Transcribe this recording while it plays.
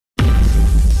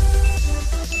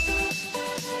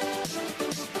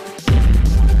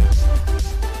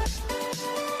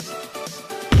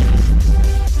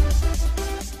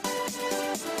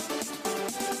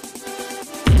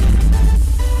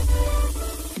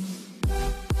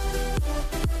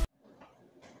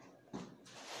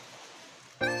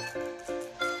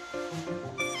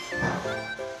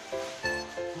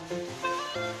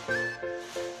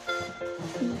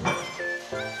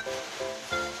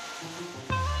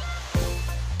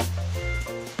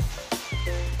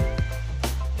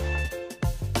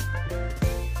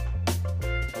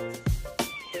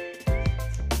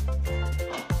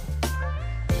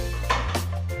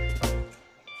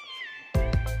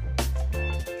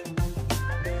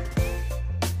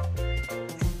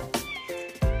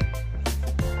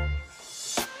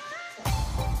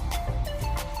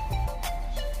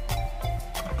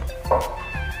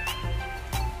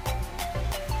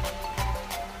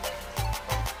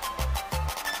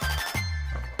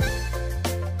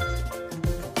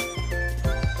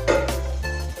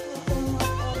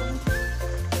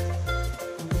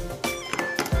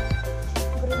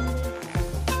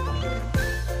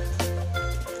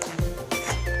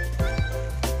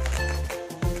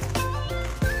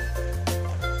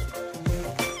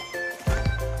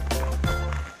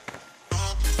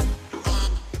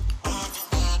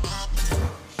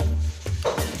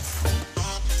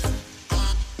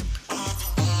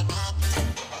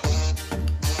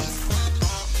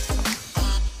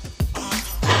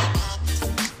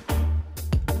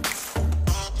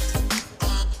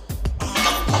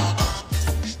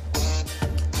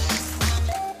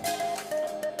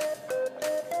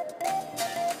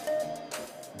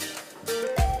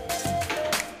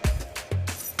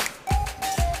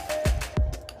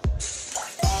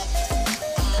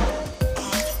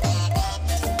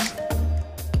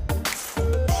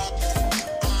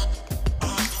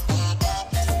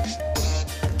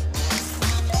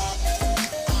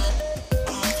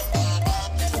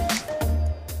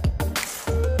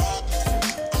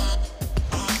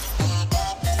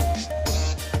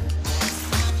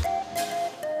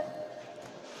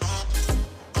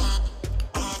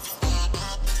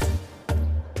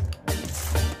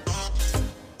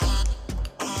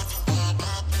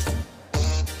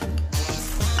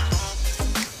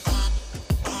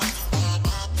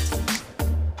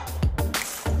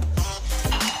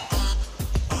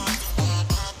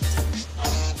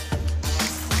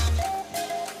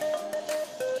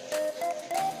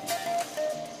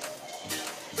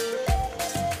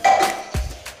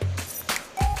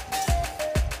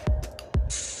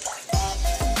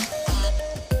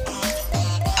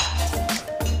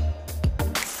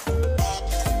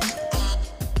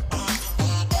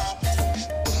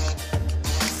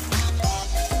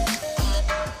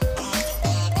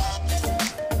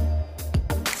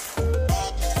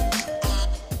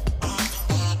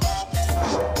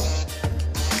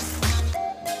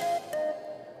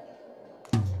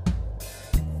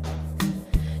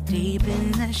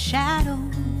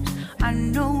I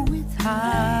know it's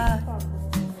hard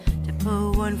to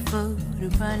put one foot in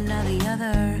front of the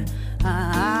other.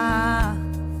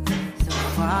 So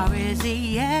far as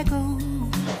the echo,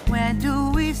 where do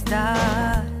we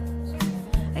start?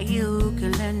 You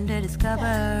can learn to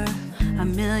discover a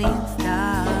million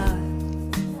stars.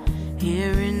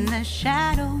 Here in the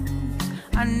shadows,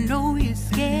 I know you're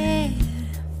scared.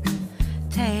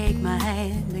 Take my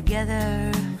hand,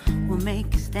 together we'll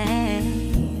make a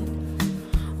stand.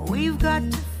 We've got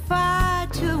to fight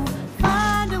to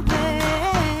find a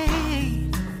way.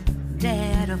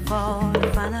 Dare to fall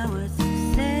to find out what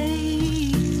to say.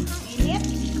 Yep.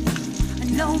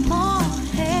 No more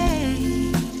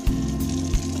hate.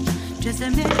 Just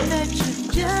admit that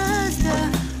you're just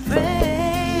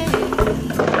afraid.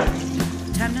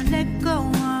 Time to let go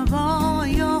of all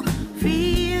your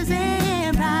fears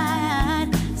and pride.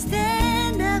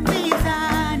 Stand up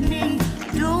beside me,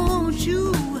 don't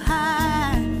you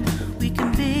hide. We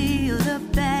can build a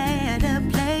better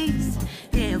place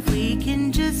if we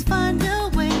can just find a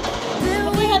way.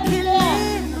 Then we can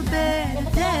live a better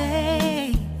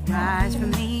day. Rise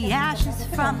from the ashes,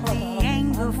 from the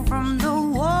anger, from the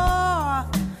war.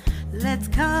 Let's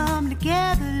come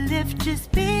together, lift your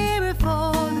spirit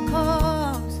for the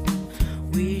cause.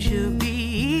 We should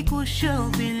be equal,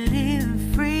 should be living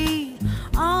free.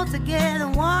 All together,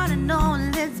 one and all,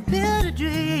 let's build a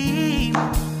dream.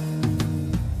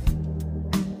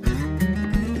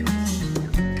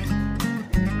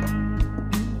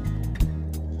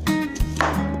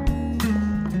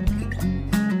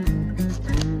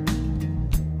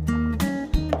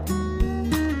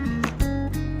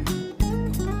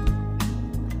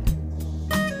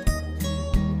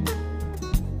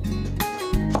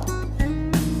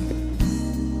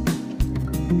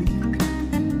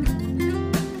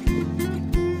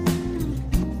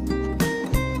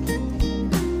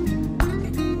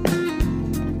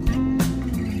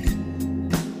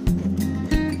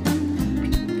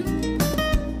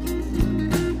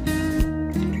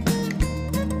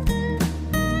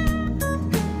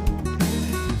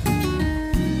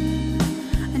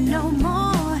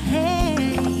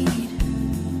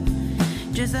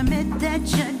 Just admit that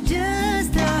you're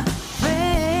just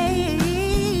afraid.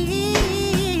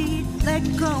 Let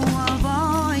go of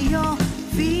all your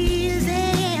fears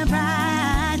and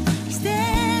pride.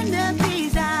 Stand up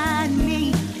beside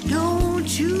me, don't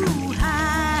you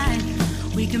hide.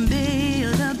 We can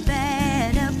build a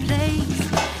better place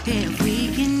if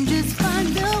we can just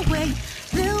find a way.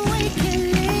 Then we can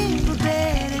live a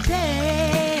better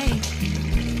day.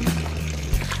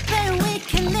 Then we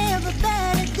can live a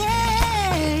better day.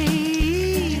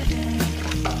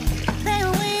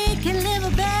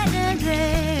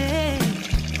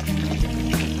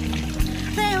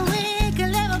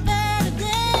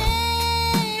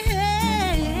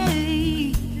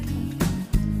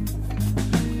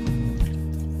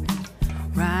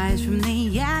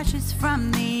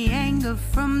 From the anger,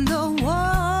 from the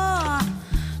war.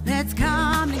 Let's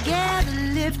come together,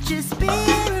 lift your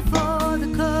spirit for the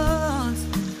cause.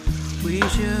 We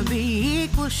should be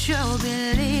equal, should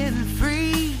be living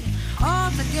free. All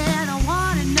together,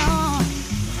 one and all.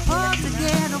 All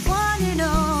together, one and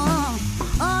all.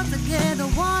 All together,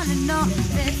 one and all.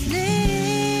 Let's live.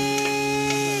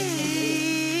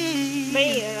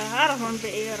 Beer, harvan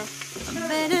beer. A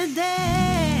better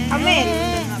day. Kamel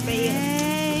na beer.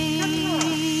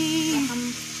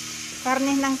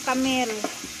 Karne ng kamel.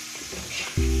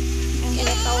 Ang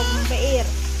tinatawag ng beer.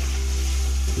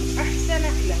 أحسن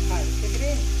أكلة هاي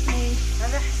تدري؟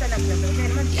 هذا أحسن أكلة من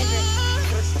غير ما تجيب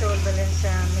كوليسترول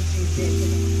بالإنسان ما تجيب زيت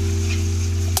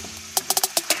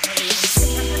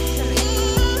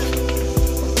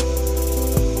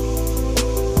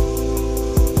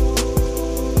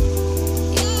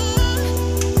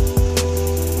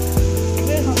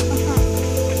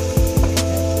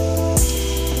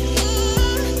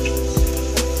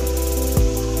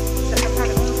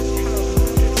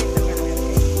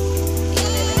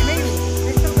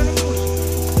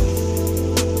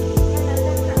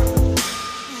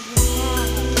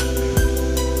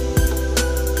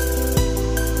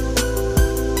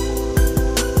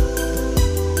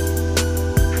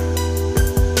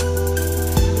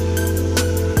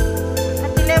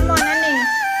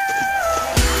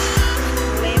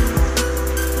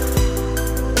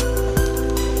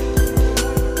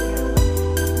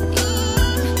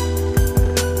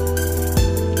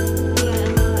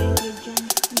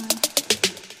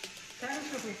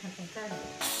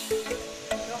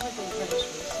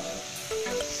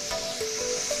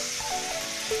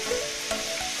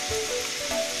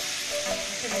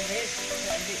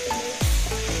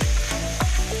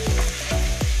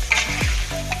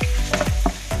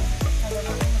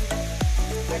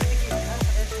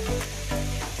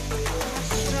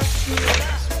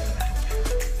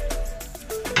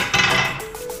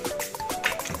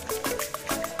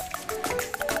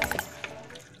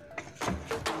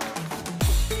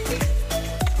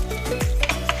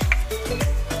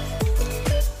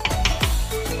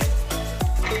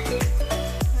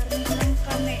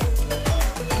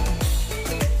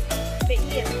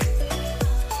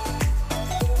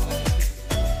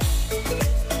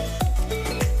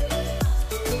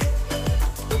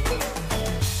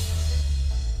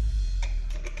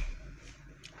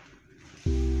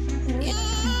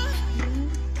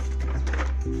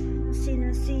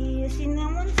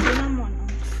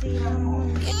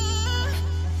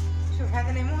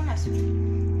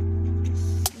مناسبة.